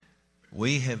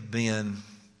We have been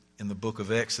in the book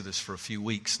of Exodus for a few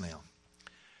weeks now.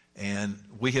 And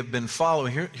we have been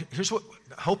following. Here's what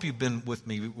I hope you've been with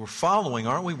me. We're following,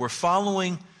 aren't we? We're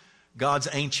following God's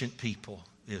ancient people,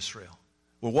 Israel.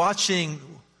 We're watching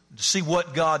to see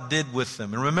what God did with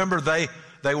them. And remember, they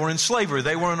were in slavery.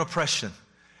 They were in oppression.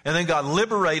 And then God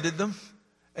liberated them,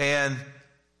 and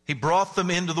He brought them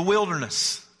into the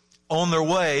wilderness on their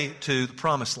way to the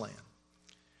promised land.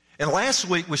 And last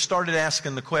week we started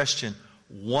asking the question,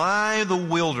 why the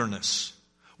wilderness?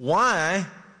 Why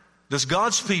does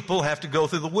God's people have to go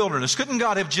through the wilderness? Couldn't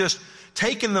God have just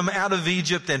taken them out of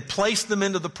Egypt and placed them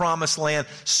into the promised land,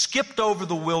 skipped over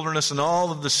the wilderness and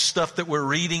all of the stuff that we're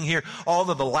reading here, all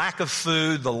of the lack of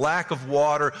food, the lack of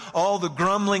water, all the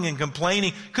grumbling and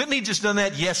complaining? Couldn't He just done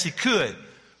that? Yes, He could,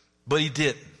 but He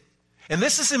didn't. And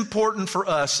this is important for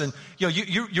us. And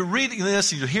you're reading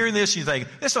this, you're hearing this, and you think,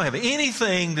 this don't have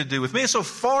anything to do with me. It's so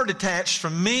far detached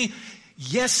from me.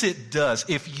 Yes, it does.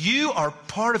 If you are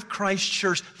part of Christ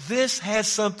Church, this has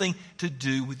something to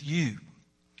do with you.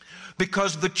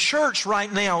 Because the church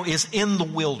right now is in the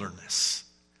wilderness.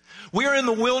 We are in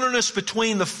the wilderness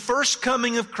between the first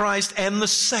coming of Christ and the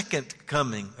second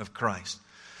coming of Christ.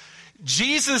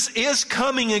 Jesus is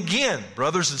coming again,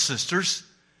 brothers and sisters.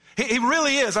 He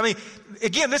really is. I mean,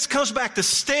 again, this comes back to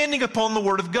standing upon the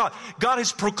Word of God. God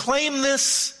has proclaimed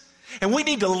this, and we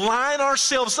need to line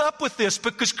ourselves up with this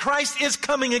because Christ is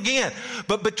coming again.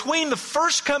 But between the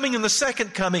first coming and the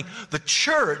second coming, the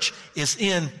church is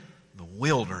in the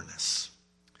wilderness.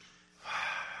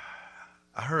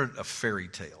 I heard a fairy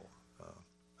tale.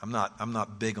 I'm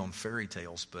not big on fairy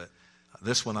tales, but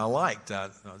this one I liked.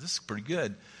 This is pretty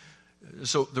good.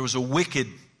 So there was a wicked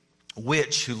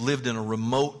witch who lived in a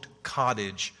remote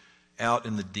cottage out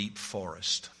in the deep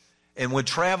forest. And when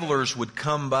travelers would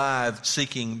come by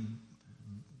seeking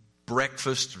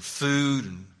breakfast or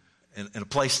food and a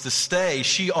place to stay,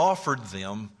 she offered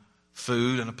them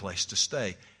food and a place to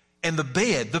stay. And the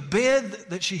bed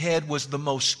that she had was the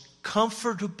most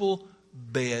comfortable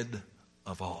bed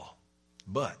of all.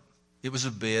 But it was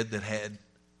a bed that had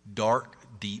dark,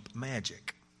 deep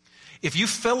magic. If you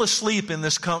fell asleep in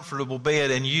this comfortable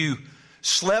bed and you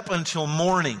slept until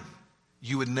morning,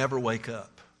 you would never wake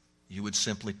up. You would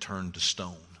simply turn to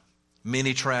stone.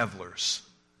 Many travelers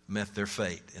met their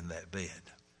fate in that bed.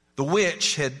 The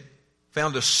witch had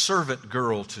found a servant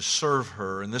girl to serve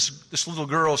her, and this little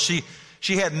girl, she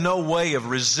had no way of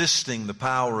resisting the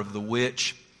power of the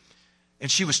witch,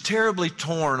 and she was terribly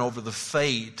torn over the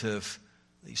fate of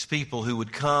these people who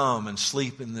would come and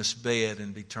sleep in this bed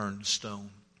and be turned to stone.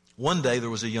 One day there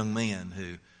was a young man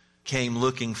who came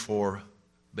looking for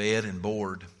bed and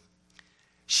board.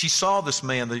 She saw this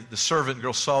man, the servant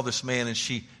girl saw this man, and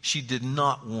she did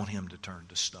not want him to turn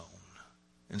to stone.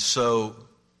 And so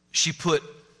she put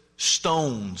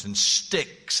stones and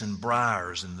sticks and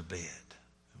briars in the bed.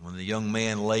 And when the young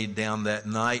man laid down that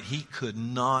night, he could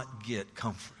not get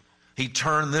comfortable. He'd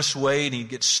turn this way and he'd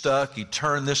get stuck. He'd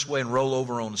turn this way and roll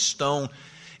over on a stone.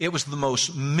 It was the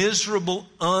most miserable,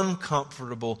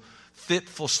 uncomfortable,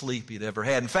 fitful sleep he'd ever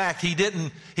had. In fact, he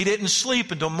didn't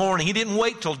sleep until morning. He didn't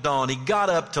wait till dawn. He got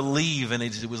up to leave, and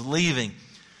as he was leaving,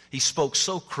 he spoke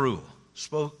so cruel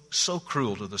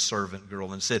to the servant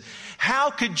girl and said, "How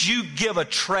could you give a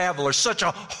traveler such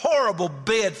a horrible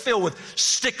bed filled with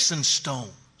sticks and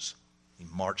stones?" He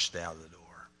marched out of the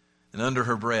door. And under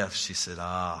her breath, she said,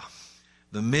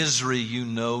 the misery you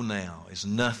know now is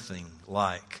nothing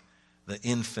like the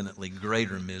infinitely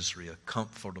greater misery a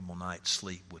comfortable night's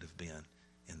sleep would have been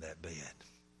in that bed.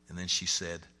 And then she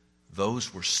said,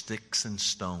 "Those were sticks and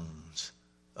stones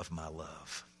of my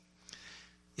love."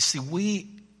 You see, we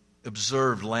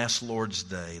observed last Lord's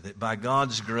Day that by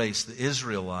God's grace, the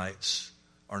Israelites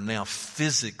are now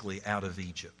physically out of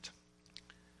Egypt.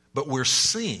 But we're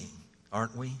seeing,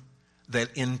 aren't we,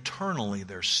 that internally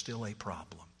there's still a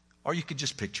problem. Or you could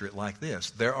just picture it like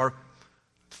this. There are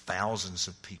thousands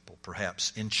of people,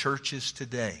 perhaps, in churches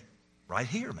today, right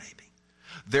here maybe.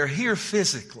 They're here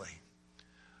physically,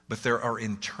 but there are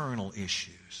internal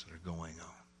issues that are going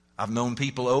on. I've known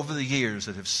people over the years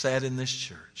that have sat in this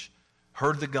church,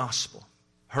 heard the gospel,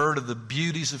 heard of the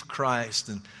beauties of Christ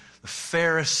and the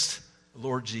fairest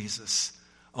Lord Jesus,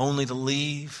 only to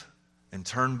leave and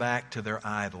turn back to their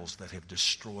idols that have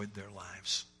destroyed their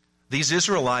lives. These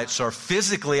Israelites are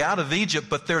physically out of Egypt,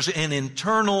 but there's an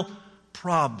internal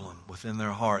problem within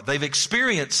their heart. They've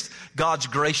experienced God's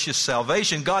gracious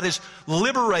salvation. God has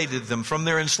liberated them from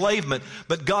their enslavement,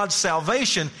 but God's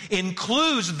salvation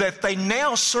includes that they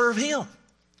now serve Him.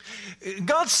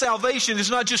 God's salvation is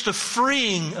not just a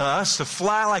freeing us to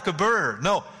fly like a bird.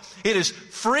 No, It is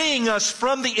freeing us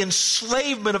from the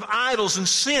enslavement of idols and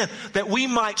sin that we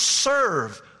might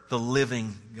serve the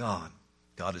living God.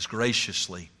 God has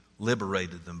graciously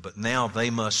liberated them, but now they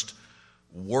must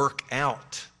work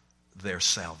out their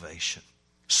salvation.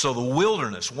 So the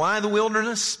wilderness, why the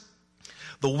wilderness?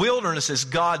 The wilderness is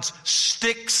God's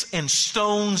sticks and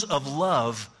stones of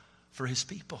love for His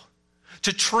people,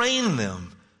 to train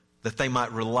them that they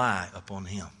might rely upon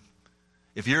Him.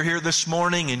 If you're here this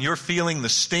morning and you're feeling the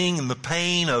sting and the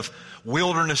pain of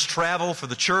wilderness travel for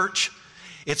the church,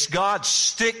 it's God's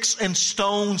sticks and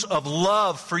stones of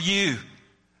love for you,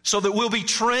 so that we'll be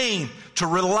trained to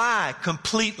rely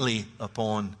completely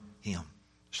upon Him.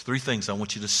 There's three things I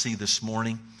want you to see this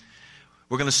morning.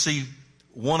 We're going to see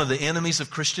one of the enemies of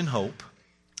Christian hope.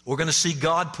 We're going to see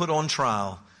God put on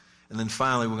trial. And then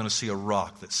finally, we're going to see a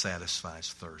rock that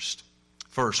satisfies thirst.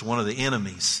 First, one of the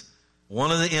enemies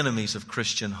of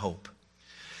Christian hope.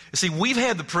 You see, we've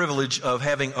had the privilege of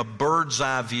having a bird's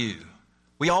eye view.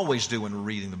 We always do when we're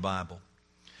reading the Bible.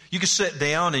 You could sit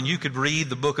down and you could read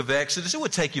the book of Exodus. It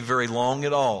would take you very long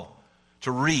at all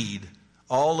to read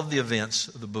all of the events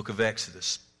of the book of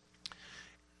Exodus.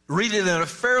 Read it in a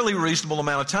fairly reasonable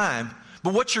amount of time,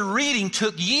 but what you're reading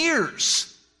took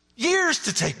years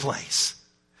to take place.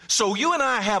 So you and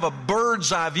I have a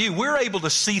bird's eye view. We're able to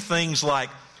see things like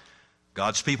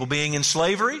God's people being in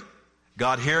slavery,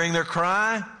 God hearing their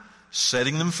cry,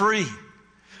 setting them free.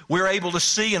 We're able to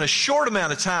see in a short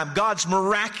amount of time God's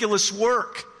miraculous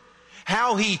work,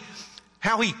 how He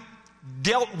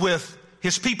dealt with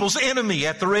His people's enemy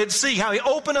at the Red Sea, how He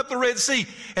opened up the Red Sea,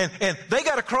 and they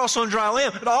got across on dry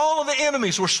land, but all of the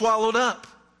enemies were swallowed up.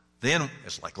 Then,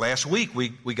 it's like last week,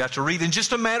 we got to read in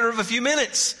just a matter of a few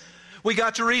minutes, we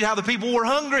got to read how the people were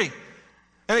hungry.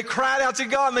 And they cried out to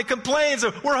God and they complained,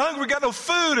 we're hungry, we got no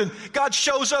food. And God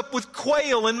shows up with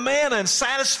quail and manna and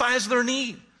satisfies their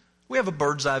need. We have a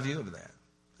bird's eye view of that.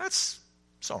 It's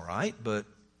all right, but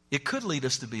it could lead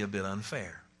us to be a bit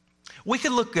unfair. We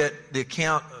could look at the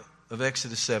account of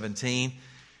Exodus 17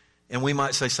 and we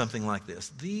might say something like this: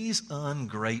 these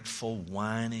ungrateful,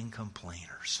 whining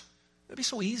complainers. It'd be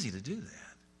so easy to do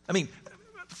that. I mean,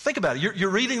 think about it. You're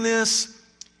reading this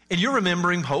and you're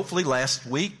remembering, hopefully, last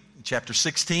week, chapter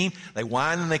 16, they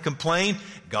whined and they complained.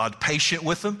 God, patient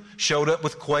with them, showed up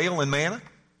with quail and manna.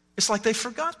 It's like they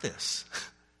forgot this.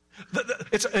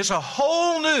 It's a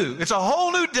whole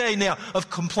new day now of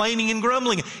complaining and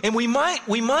grumbling. And we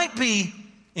might be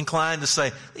inclined to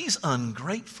say, these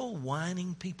ungrateful,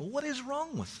 whining people, what is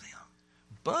wrong with them?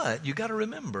 But you got to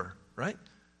remember, right?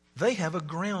 They have a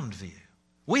ground view.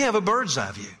 We have a bird's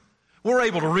eye view. We're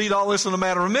able to read all this in a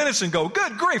matter of minutes and go,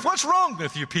 good grief, what's wrong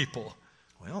with you people?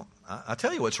 Well, I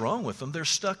tell you what's wrong with them. They're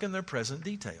stuck in their present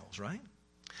details, right?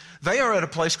 They are at a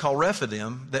place called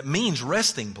Rephidim that means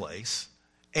resting place.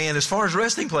 And as far as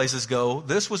resting places go,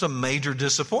 this was a major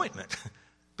disappointment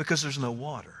because there's no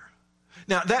water.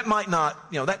 Now, that might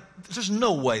not, there's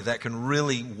no way that can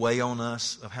really weigh on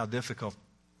us of how difficult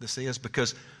this is,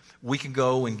 because we can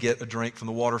go and get a drink from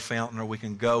the water fountain, or we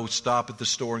can go stop at the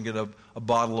store and get a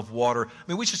bottle of water. I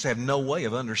mean, we just have no way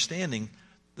of understanding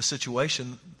the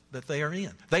situation that they are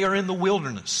in. They are in the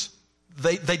wilderness.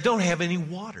 They don't have any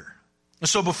water. And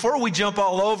so before we jump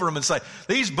all over them and say,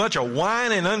 these bunch of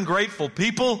whining, ungrateful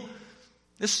people,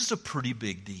 this is a pretty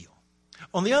big deal.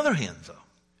 On the other hand, though,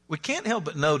 we can't help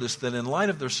but notice that in light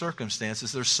of their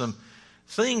circumstances, there's some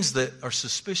things that are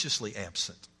suspiciously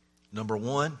absent. Number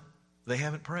one, they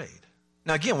haven't prayed.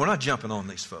 Now, again, we're not jumping on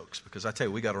these folks because I tell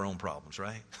you, we got our own problems,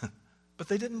 right? But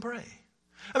they didn't pray.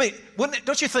 I mean,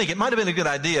 don't you think it might have been a good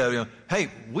idea, hey,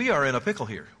 we are in a pickle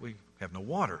here. We have no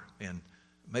water, and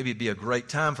maybe it'd be a great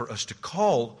time for us to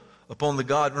call upon the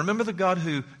God. Remember the God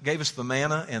who gave us the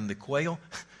manna and the quail?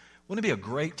 Wouldn't it be a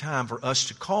great time for us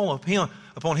to call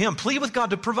upon Him, plead with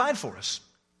God to provide for us?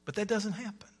 But that doesn't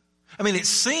happen. I mean, it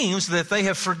seems that they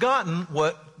have forgotten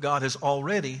what God has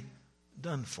already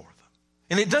done for them.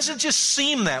 And it doesn't just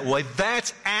seem that way.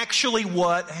 That's actually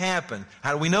what happened.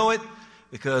 How do we know it?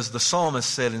 Because the psalmist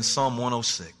said in Psalm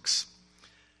 106,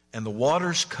 and the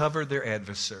waters covered their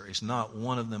adversaries, not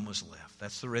one of them was left.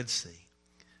 That's the Red Sea.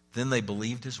 Then they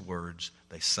believed His words,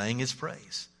 they sang His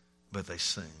praise, but they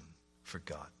soon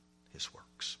forgot His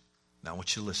works. Now I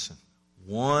want you to listen.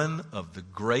 One of the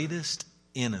greatest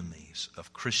enemies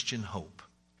of Christian hope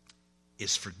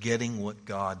is forgetting what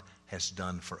God has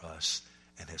done for us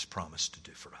and has promised to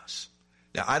do for us.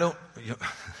 Now I don't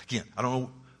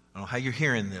know how you're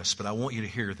hearing this, but I want you to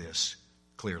hear this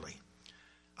clearly.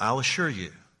 I'll assure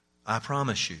you, I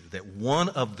promise you, that one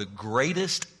of the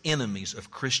greatest enemies of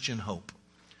Christian hope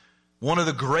One of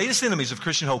the greatest enemies of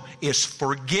Christian hope is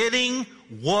forgetting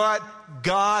what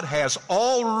God has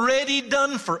already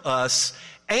done for us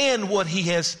and what He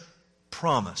has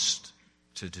promised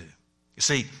to do. You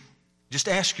see, just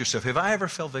ask yourself, have I ever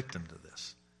fell victim to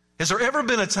this? Has there ever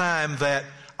been a time that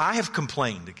I have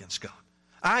complained against God?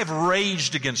 I have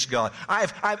raged against God.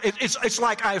 It's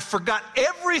like I forgot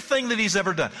everything that He's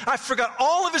ever done. I forgot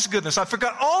all of His goodness. I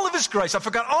forgot all of His grace. I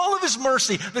forgot all of His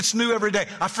mercy that's new every day.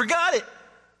 I forgot it.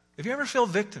 Have you ever fell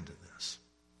victim to this?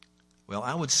 Well,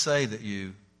 I would say that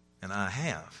you and I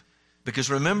have. Because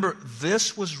remember,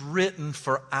 this was written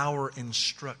for our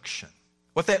instruction.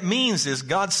 What that means is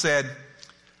God said,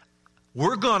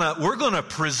 we're gonna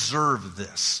preserve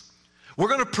this. We're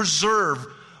going to preserve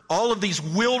all of these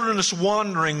wilderness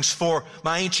wanderings for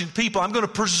my ancient people. I'm going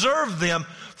to preserve them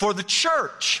for the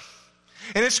church.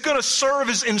 And it's going to serve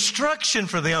as instruction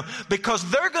for them because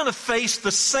they're going to face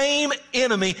the same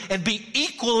enemy and be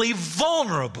equally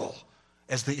vulnerable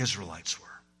as the Israelites were.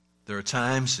 There are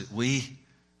times that we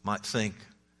might think,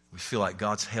 we feel like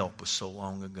God's help was so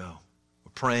long ago.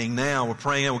 We're praying now.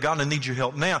 Well, God, I need your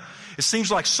help now. It seems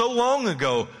like so long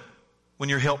ago when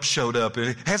your help showed up.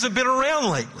 It hasn't been around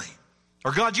lately.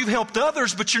 Or God, you've helped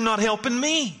others, but you're not helping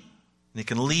me. And it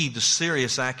can lead to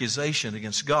serious accusation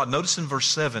against God. Notice in verse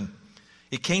 7,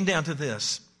 it came down to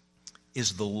this.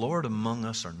 Is the Lord among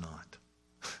us or not?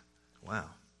 Wow.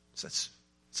 That's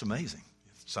amazing.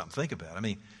 Something to think about. I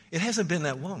mean, it hasn't been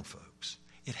that long, folks.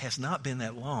 It has not been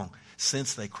that long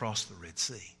since they crossed the Red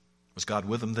Sea. Was God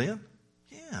with them then?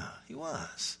 Yeah, He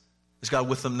was. Is God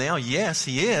with them now? Yes,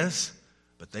 He is.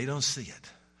 But they don't see it.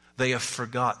 They have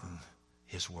forgotten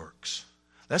His works.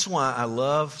 That's why I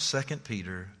love 2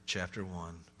 Peter chapter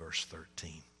 1, verse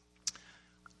 13.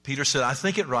 Peter said, I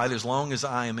think it right as long as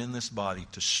I am in this body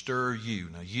to stir you.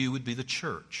 Now, you would be the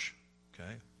church,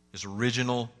 okay? His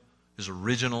original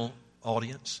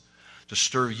audience. To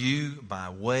stir you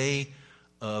by way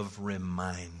of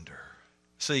reminder.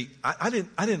 See, I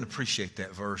didn't appreciate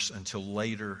that verse until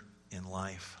later in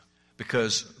life.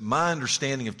 Because my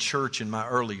understanding of church in my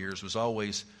early years was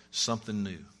always something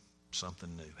new.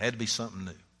 Something new. Had to be something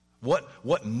new.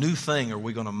 What new thing are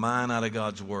we going to mine out of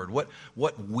God's Word? What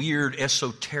weird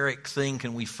esoteric thing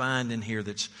can we find in here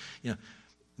that's,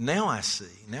 now I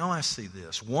see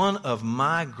this. One of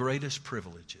my greatest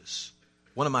privileges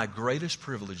in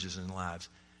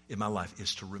my life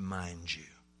is to remind you.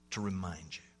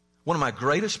 One of my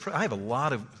greatest, I've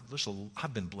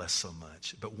been blessed so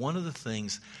much, but one of the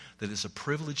things that is a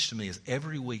privilege to me is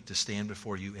every week to stand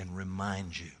before you and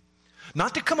remind you.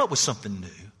 Not to come up with something new,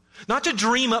 not to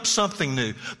dream up something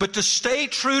new, but to stay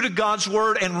true to God's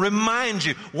Word and remind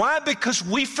you. Why? Because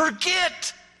we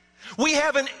forget. We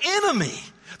have an enemy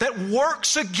that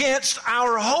works against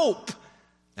our hope.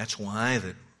 That's why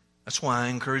I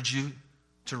encourage you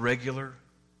to regular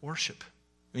worship.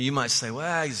 You might say, well,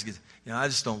 I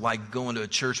just don't like going to a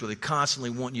church where they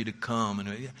constantly want you to come.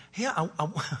 And yeah, I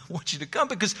want you to come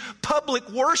because public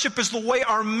worship is the way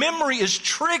our memory is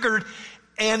triggered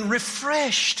and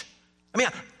refreshed. I mean,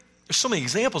 there's so many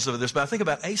examples of this, but I think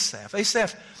about Asaph.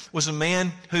 Asaph was a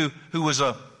man who was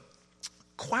a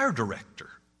choir director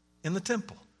in the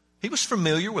temple. He was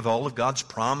familiar with all of God's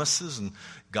promises and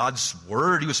God's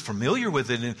Word. He was familiar with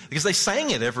it because they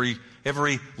sang it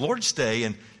every Lord's Day.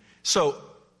 And so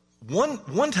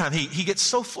one time he gets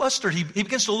so flustered, he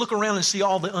begins to look around and see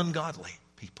all the ungodly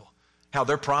people, how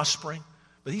they're prospering,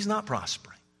 but he's not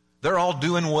prospering. They're all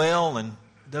doing well, and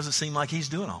it doesn't seem like he's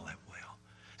doing all that well.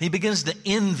 And he begins to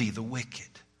envy the wicked,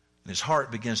 and his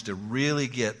heart begins to really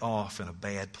get off in a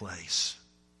bad place.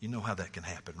 You know how that can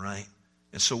happen, right?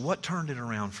 And so what turned it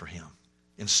around for him?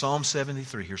 In Psalm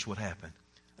 73, here's what happened.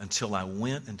 Until I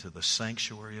went into the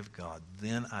sanctuary of God,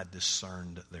 then I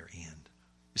discerned their end.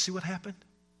 You see what happened?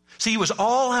 See, he was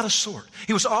all out of sort.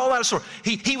 He was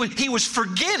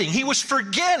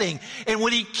forgetting. And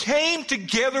when he came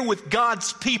together with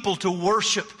God's people to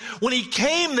worship, when he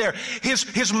came there,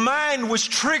 his mind was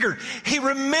triggered. He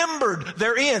remembered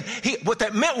their end. What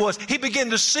that meant was he began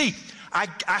to see,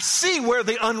 I see where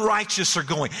the unrighteous are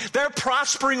going. They're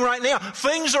prospering right now.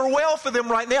 Things are well for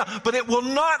them right now, but it will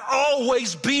not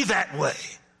always be that way.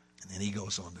 And then he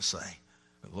goes on to say,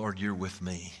 but Lord, you're with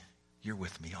me. You're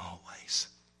with me always.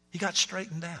 He got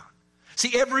straightened out.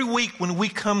 See, every week when we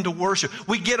come to worship,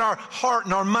 we get our heart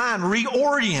and our mind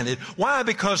reoriented. Why?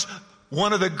 Because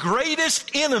one of the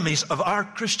greatest enemies of our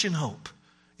Christian hope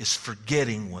is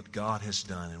forgetting what God has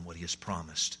done and what He has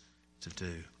promised to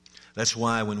do. That's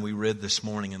why when we read this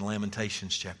morning in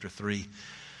Lamentations chapter 3,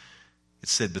 it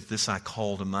said, but this I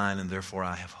call to mind and therefore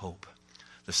I have hope.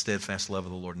 The steadfast love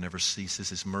of the Lord never ceases.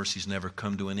 His mercies never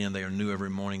come to an end. They are new every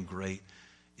morning. Great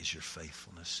is your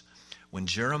faithfulness. When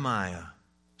Jeremiah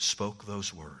spoke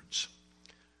those words,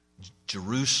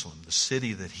 Jerusalem, the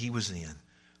city that he was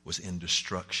in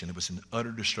destruction. It was in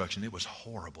utter destruction. It was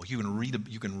horrible. You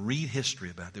can read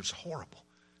history about it. It was horrible.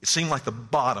 It seemed like the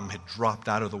bottom had dropped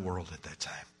out of the world at that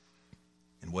time.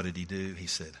 And what did he do? He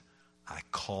said, I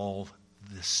call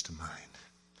this to mind.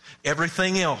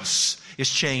 Everything else is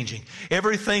changing.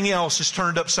 Everything else is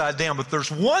turned upside down. But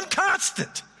there's one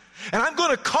constant. And I'm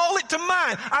going to call it to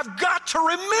mind. I've got to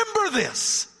remember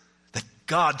this. That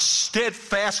God's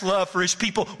steadfast love for His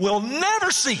people will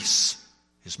never cease.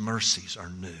 His mercies are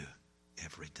new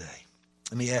every day.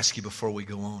 Let me ask you before we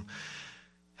go on.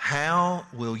 How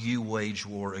will you wage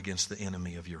war against the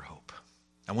enemy of your hope?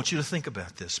 I want you to think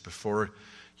about this before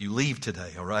you leave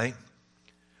today, all right?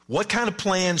 What kind of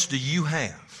plans do you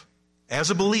have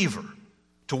as a believer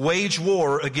to wage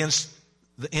war against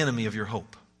the enemy of your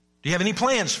hope? Do you have any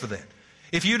plans for that?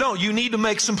 If you don't, you need to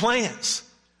make some plans.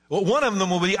 Well, one of them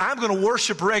will be, I'm going to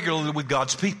worship regularly with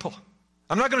God's people.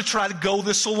 I'm not going to try to go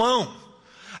this alone.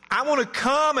 I want to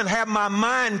come and have my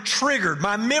mind triggered,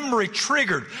 my memory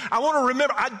triggered. I want to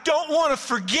remember. I don't want to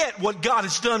forget what God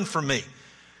has done for me.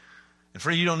 And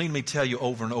friend, you don't need me to tell you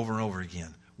over and over and over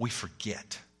again. We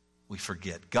forget. We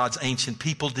forget. God's ancient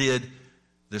people did.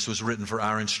 This was written for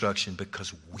our instruction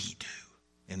because we do.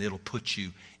 And it'll put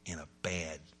you in a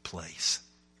bad place.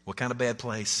 What kind of bad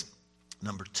place?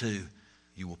 Number 2,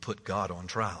 you will put God on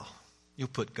trial. You'll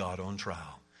put God on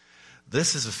trial.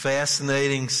 This is a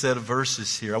fascinating set of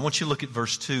verses here. I want you to look at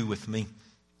verse 2 with me.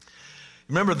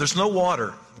 Remember, there's no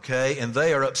water, okay, and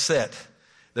they are upset.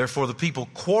 Therefore, the people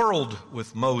quarreled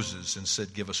with Moses and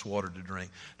said, give us water to drink.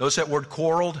 Notice that word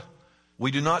quarreled.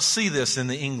 We do not see this in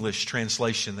the English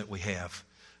translation that we have.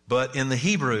 But in the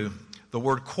Hebrew, the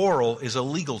word quarrel is a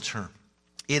legal term.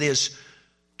 It is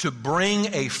to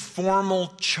bring a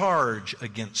formal charge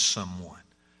against someone.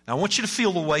 Now, I want you to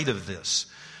feel the weight of this.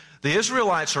 The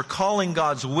Israelites are calling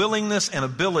God's willingness and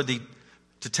ability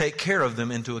to take care of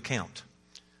them into account.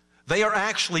 They are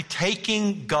actually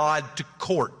taking God to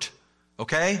court.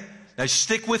 Okay? Now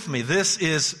stick with me. This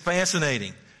is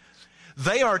fascinating.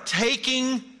 They are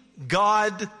taking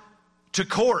God to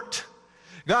court.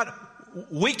 God,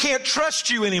 we can't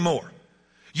trust you anymore.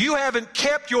 You haven't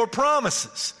kept your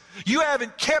promises. You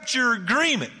haven't kept your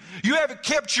agreement. You haven't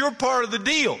kept your part of the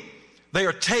deal. They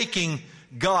are taking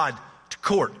God to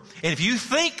court. And if you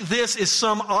think this is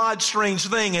some odd, strange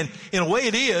thing, and in a way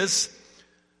it is,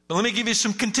 but let me give you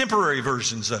some contemporary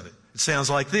versions of it. It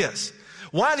sounds like this.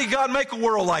 Why did God make a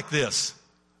world like this?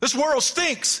 This world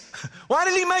stinks. Why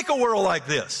did He make a world like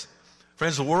this?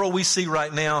 Friends, the world we see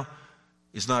right now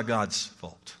is not God's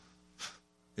fault.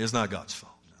 It is not God's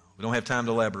fault. No. We don't have time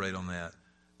to elaborate on that.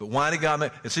 But why did God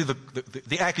make it? See,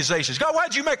 the accusations. God, why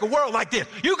did you make a world like this?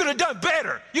 You could have done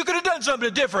better. You could have done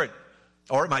something different.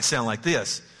 Or it might sound like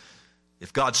this.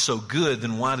 If God's so good,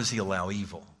 then why does He allow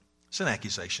evil? It's an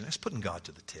accusation. That's putting God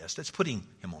to the test. That's putting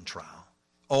Him on trial.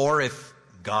 Or if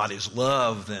God is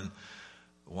love, then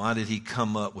why did He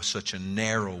come up with such a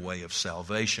narrow way of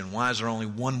salvation? Why is there only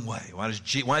one way? Why is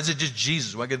it just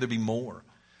Jesus? Why could there be more?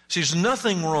 See, there's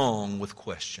nothing wrong with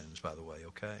questions, by the way,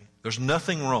 okay? There's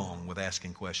nothing wrong with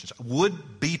asking questions.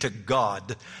 Would be to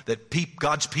God that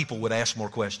God's people would ask more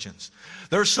questions.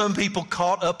 There are some people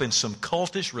caught up in some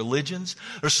cultish religions.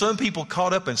 There's some people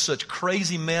caught up in such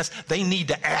crazy mess, they need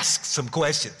to ask some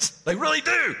questions. They really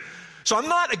do. So I'm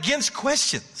not against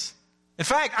questions. In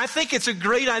fact, I think it's a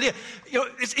great idea. You know,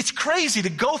 it's crazy to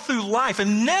go through life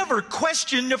and never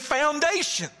question the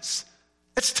foundations.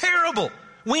 It's terrible.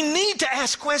 We need to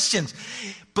ask questions.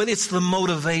 But it's the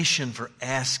motivation for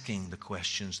asking the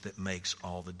questions that makes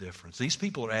all the difference. These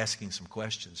people are asking some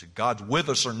questions. If God's with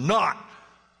us or not.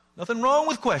 Nothing wrong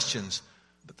with questions.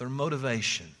 But their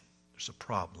motivation, there's a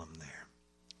problem there.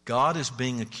 God is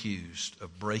being accused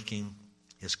of breaking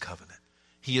His covenant.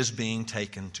 He is being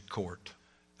taken to court.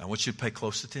 I want you to pay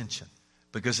close attention.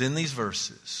 Because in these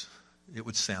verses, it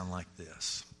would sound like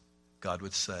this. God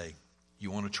would say,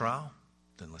 you want a trial?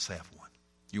 Then let's have one.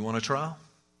 You want a trial?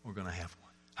 We're going to have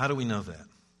one. How do we know that?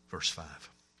 Verse 5.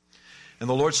 And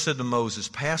the Lord said to Moses,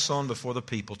 pass on before the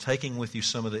people, taking with you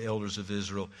some of the elders of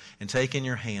Israel, and take in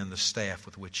your hand the staff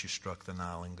with which you struck the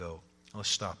Nile, and go. Let's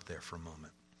stop there for a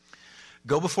moment.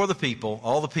 Go before the people.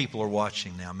 All the people are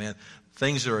watching now. Man,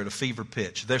 things are at a fever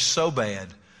pitch. They're so bad.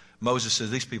 Moses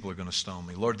says, these people are going to stone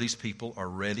me. Lord, these people are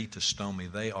ready to stone me.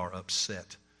 They are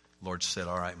upset. The Lord said,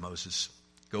 all right, Moses,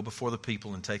 go before the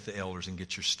people and take the elders and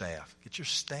get your staff. Get your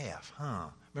staff, huh?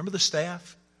 Remember the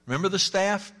staff? Remember the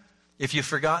staff? If you've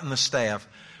forgotten the staff,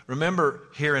 Remember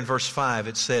here in verse 5,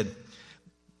 it said,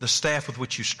 the staff with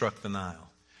which you struck the Nile.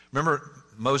 Remember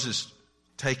Moses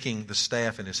taking the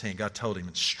staff in his hand. God told him,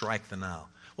 and strike the Nile.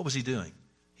 What was he doing?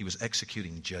 He was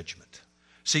executing judgment.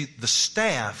 See, the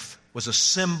staff was a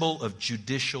symbol of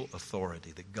judicial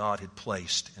authority that God had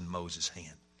placed in Moses'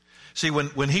 hand. See,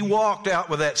 when he walked out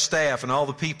with that staff and all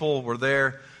the people were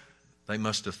there, they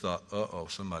must have thought, uh-oh,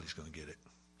 somebody's going to get it.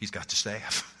 He's got the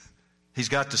staff. He's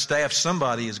got the staff.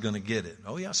 Somebody is going to get it.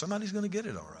 Oh, yeah, somebody's going to get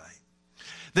it, all right.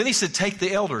 Then he said, take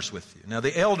the elders with you. Now,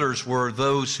 the elders were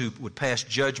those who would pass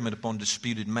judgment upon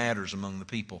disputed matters among the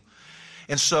people.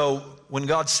 And so when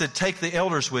God said, take the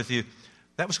elders with you,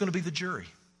 that was going to be the jury.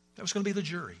 That was going to be the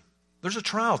jury. There's a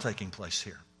trial taking place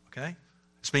here, okay?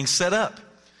 It's being set up.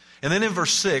 And then in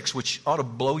verse 6, which ought to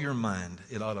blow your mind,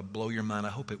 it ought to blow your mind,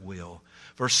 I hope it will.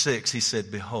 Verse 6, he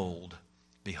said, behold,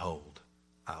 behold,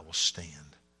 I will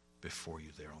stand before you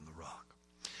there on the rock.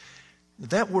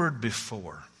 That word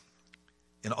before,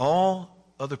 in all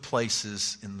other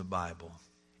places in the Bible,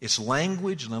 it's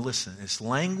language, now listen, it's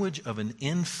language of an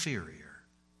inferior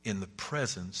in the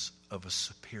presence of a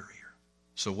superior.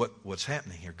 So what's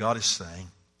happening here? God is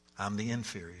saying, I'm the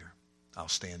inferior. I'll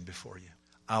stand before you.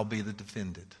 I'll be the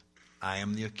defendant. I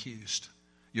am the accused.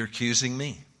 You're accusing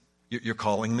me. You're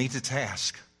calling me to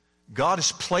task. God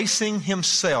is placing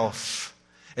himself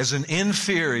as an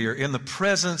inferior in the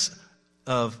presence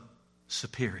of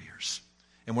superiors.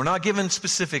 And we're not given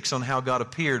specifics on how God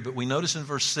appeared, but we notice in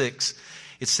verse 6,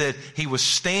 it said he was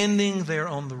standing there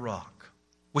on the rock,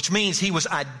 which means he was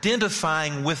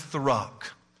identifying with the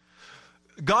rock.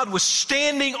 God was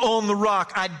standing on the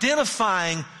rock,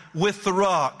 identifying with the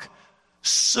rock,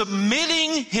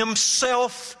 submitting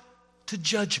himself to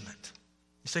judgment.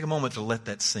 Let's take a moment to let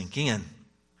that sink in.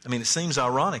 I mean, it seems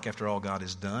ironic after all God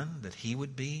has done that he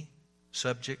would be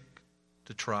subject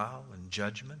to trial and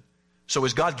judgment. So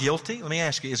is God guilty? Let me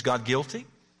ask you, is God guilty?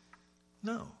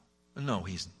 No. No,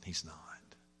 he's not.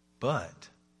 But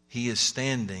he is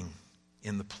standing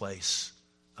in the place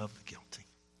of the guilty.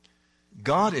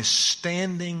 God is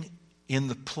standing in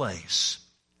the place,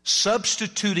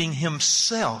 substituting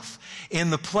himself in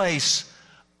the place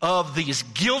of these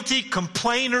guilty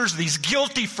complainers, these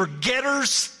guilty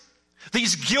forgetters,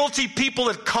 these guilty people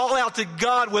that call out to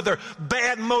God with their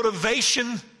bad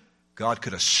motivation. God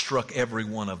could have struck every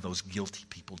one of those guilty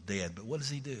people dead, but what does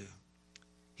he do?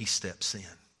 He steps in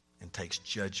and takes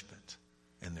judgment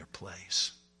in their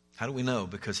place. How do we know?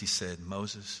 Because he said,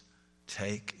 Moses,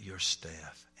 take your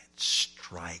staff and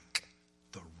strike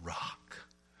the rock.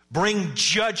 Bring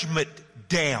judgment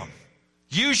down.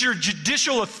 Use your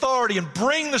judicial authority and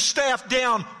bring the staff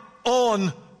down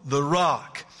on the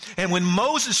rock. And when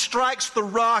Moses strikes the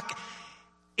rock,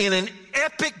 in an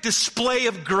epic display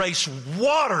of grace,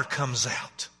 water comes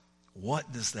out.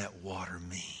 What does that water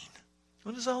mean?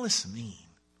 What does all this mean?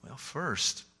 Well,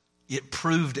 first, it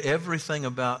proved everything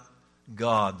about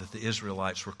God that the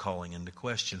Israelites were calling into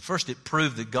question. First, it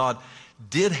proved that God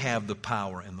did have the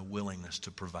power and the willingness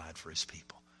to provide for his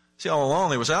people. See, all along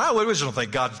they were saying, we just don't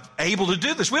think God's able to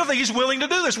do this. We don't think he's willing to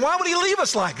do this. Why would he leave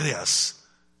us like this?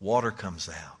 Water comes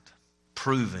out,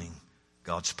 proving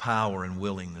God's power and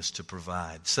willingness to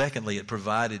provide. Secondly, it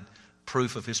provided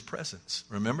proof of his presence.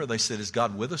 Remember, they said, is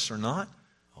God with us or not?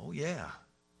 Oh, yeah,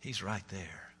 he's right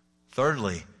there.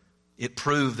 Thirdly, it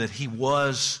proved that he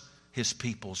was his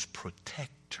people's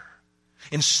protector.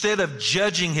 Instead of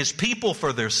judging his people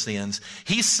for their sins,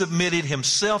 he submitted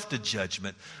himself to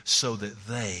judgment so that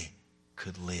they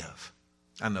could live.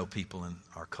 I know people in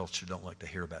our culture don't like to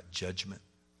hear about judgment,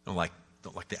 don't like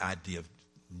the idea of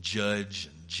judge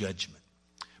and judgment.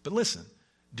 But listen,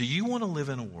 do you want to live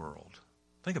in a world,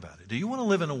 think about it, do you want to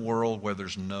live in a world where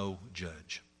there's no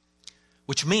judge?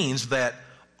 Which means that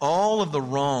all of the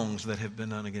wrongs that have been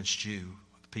done against you,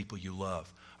 the people you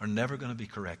love, are never going to be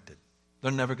corrected.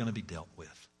 They're never going to be dealt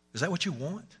with. Is that what you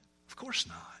want? Of course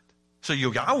not. So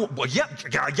you go, I want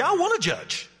to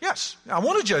judge. Yes, I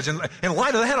want to judge. And in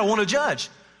light of that, I want to judge.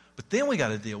 But then we got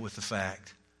to deal with the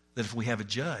fact that if we have a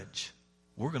judge,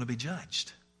 we're going to be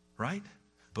judged, right?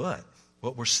 But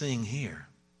what we're seeing here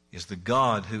is the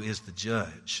God who is the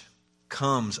judge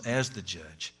comes as the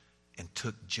judge and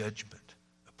took judgment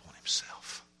upon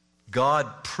himself.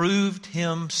 God proved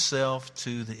himself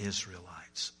to the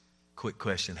Israelites. Quick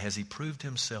question, has he proved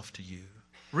himself to you?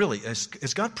 Really, has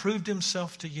God proved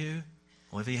himself to you?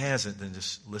 Well, if he hasn't, then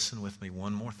just listen with me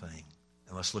one more thing.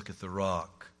 And let's look at the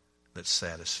rock that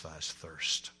satisfies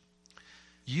thirst.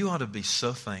 You ought to be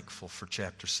so thankful for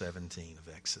chapter 17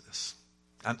 of Exodus.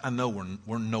 I know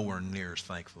we're nowhere near as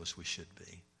thankful as we should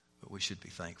be, but we should be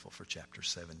thankful for chapter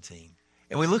 17.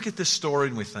 And we look at this story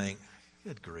and we think,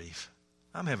 good grief.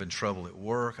 I'm having trouble at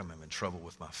work. I'm having trouble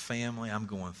with my family. I'm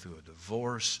going through a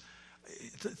divorce.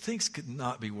 Things could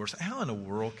not be worse. How in the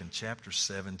world can chapter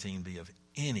 17 be of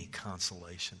any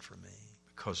consolation for me?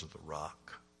 Because of the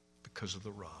rock. Because of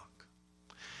the rock.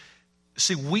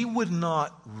 See, we would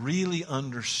not really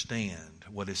understand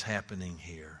what is happening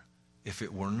here if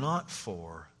it were not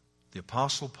for the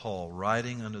Apostle Paul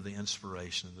writing under the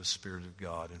inspiration of the Spirit of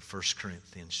God in 1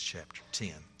 Corinthians chapter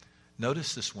 10.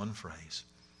 Notice this one phrase.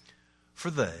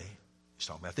 For they, he's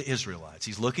talking about the Israelites.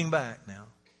 He's looking back now.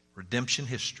 Redemption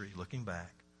history, looking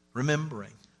back.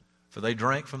 Remembering. For they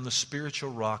drank from the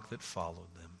spiritual rock that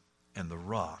followed them. And the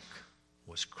rock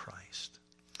was Christ.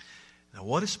 Now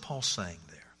what is Paul saying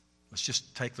there? Let's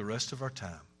just take the rest of our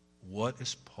time. What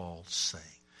is Paul saying?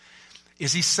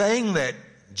 Is he saying that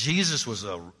Jesus was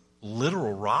a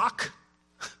literal rock?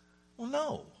 Well,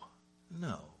 no.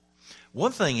 No.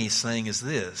 One thing he's saying is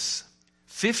this.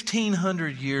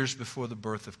 1,500 years before the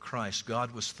birth of Christ,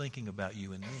 God was thinking about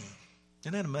you and me.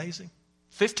 Isn't that amazing?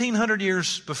 1,500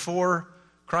 years before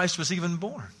Christ was even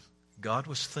born, God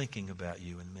was thinking about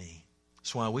you and me.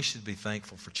 That's why we should be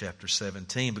thankful for chapter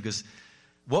 17, because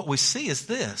what we see is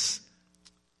this.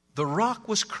 The rock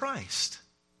was Christ.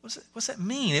 What's that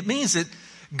mean? It means that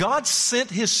God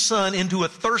sent His Son into a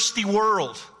thirsty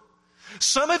world.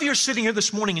 Some of you are sitting here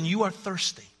this morning and you are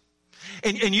thirsty.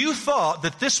 And you thought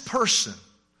that this person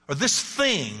or this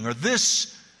thing or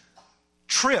this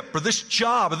trip or this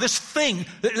job or this thing,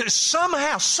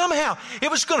 somehow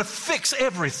it was going to fix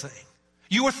everything.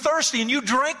 You were thirsty and you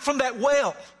drank from that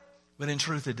well. But in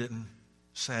truth, it didn't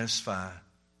satisfy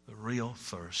the real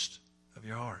thirst of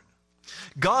your heart.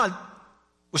 God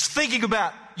was thinking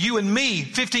about you and me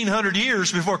 1,500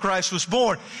 years before Christ was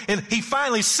born. And He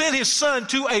finally sent His Son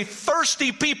to a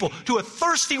thirsty people, to a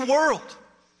thirsty world.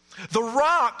 The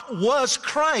rock was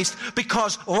Christ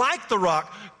because, like the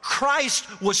rock,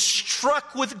 Christ was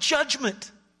struck with judgment.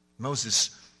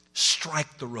 Moses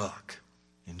struck the rock,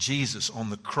 and Jesus on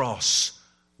the cross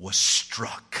was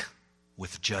struck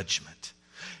with judgment.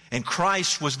 And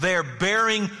Christ was there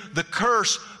bearing the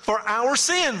curse for our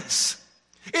sins.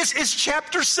 It's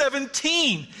chapter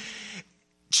 17.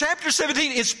 Chapter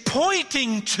 17 is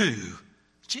pointing to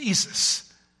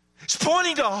Jesus. It's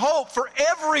pointing to hope for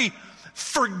every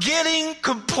forgetting,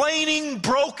 complaining,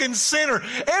 broken sinner,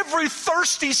 every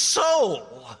thirsty soul.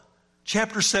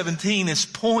 Chapter 17 is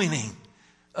pointing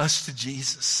us to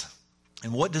Jesus.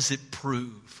 And what does it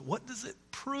prove? What does it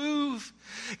prove?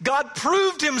 God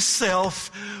proved Himself.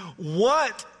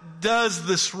 What does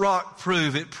this rock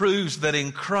prove? It proves that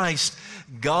in Christ,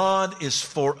 God is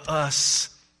for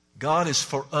us. God is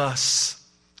for us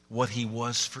what He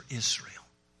was for Israel.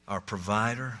 Our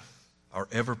provider, our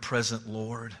ever-present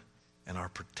Lord, and our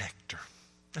protector.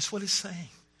 That's what it's saying.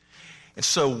 And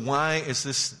so why is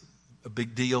this a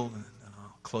big deal? And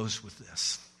I'll close with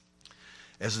this.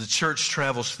 As the church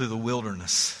travels through the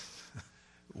wilderness,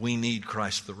 we need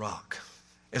Christ the rock.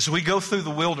 As we go through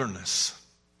the wilderness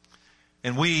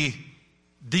and we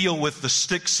deal with the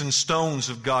sticks and stones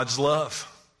of God's love,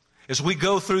 as we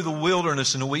go through the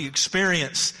wilderness and we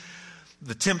experience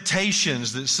the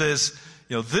temptations that says,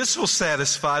 this will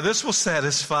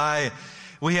satisfy,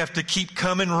 we have to keep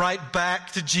coming right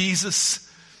back to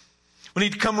Jesus. We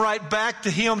need to come right back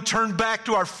to Him, turn back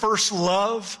to our first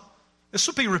love. This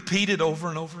will be repeated over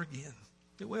and over again.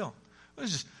 It will. We'll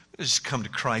just come to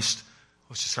Christ.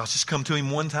 I'll just come to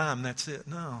Him one time. That's it.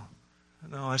 No,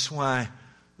 that's why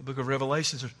the book of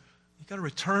Revelation says, you've got to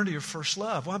return to your first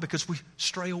love. Why? Because we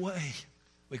stray away.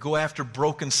 We go after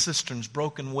broken cisterns,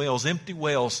 broken wells, empty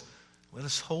wells. Let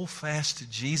us hold fast to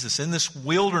Jesus. In this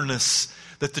wilderness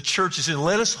that the church is in,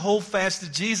 let us hold fast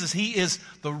to Jesus. He is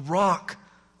the rock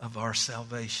of our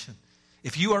salvation.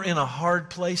 If you are in a hard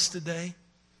place today,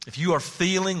 if you are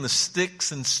feeling the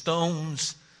sticks and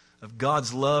stones of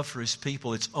God's love for His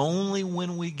people, it's only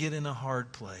when we get in a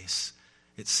hard place,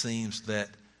 it seems, that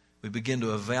we begin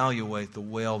to evaluate the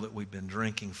well that we've been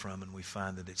drinking from, and we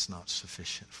find that it's not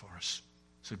sufficient for us.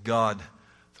 So God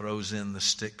throws in the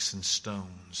sticks and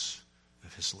stones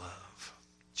of His love.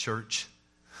 Church,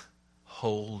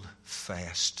 hold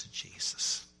fast to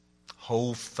Jesus.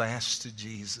 Hold fast to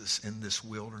Jesus in this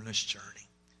wilderness journey.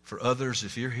 For others,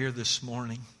 if you're here this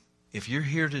morning, if you're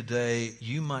here today,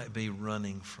 you might be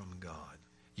running from God.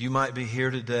 You might be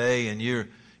here today and you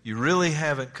really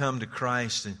haven't come to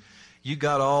Christ, and you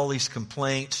got all these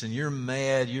complaints and you're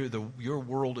mad, your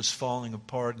world is falling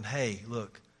apart, and hey,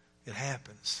 look, it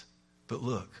happens. But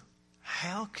look,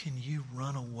 how can you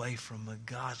run away from a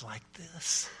God like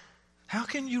this? How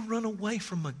can you run away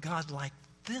from a God like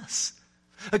this?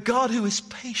 A God who is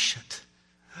patient.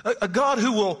 A God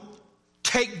who will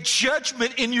take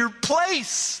judgment in your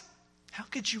place. How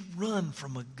could you run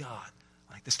from a God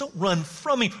like this? Don't run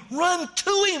from him. Run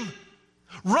to him.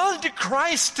 Run to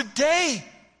Christ today.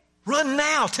 Run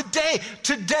now, today.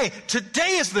 Today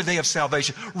is the day of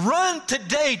salvation. Run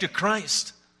today to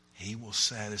Christ. He will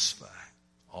satisfy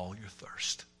all your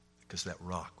thirst because that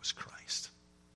rock was Christ.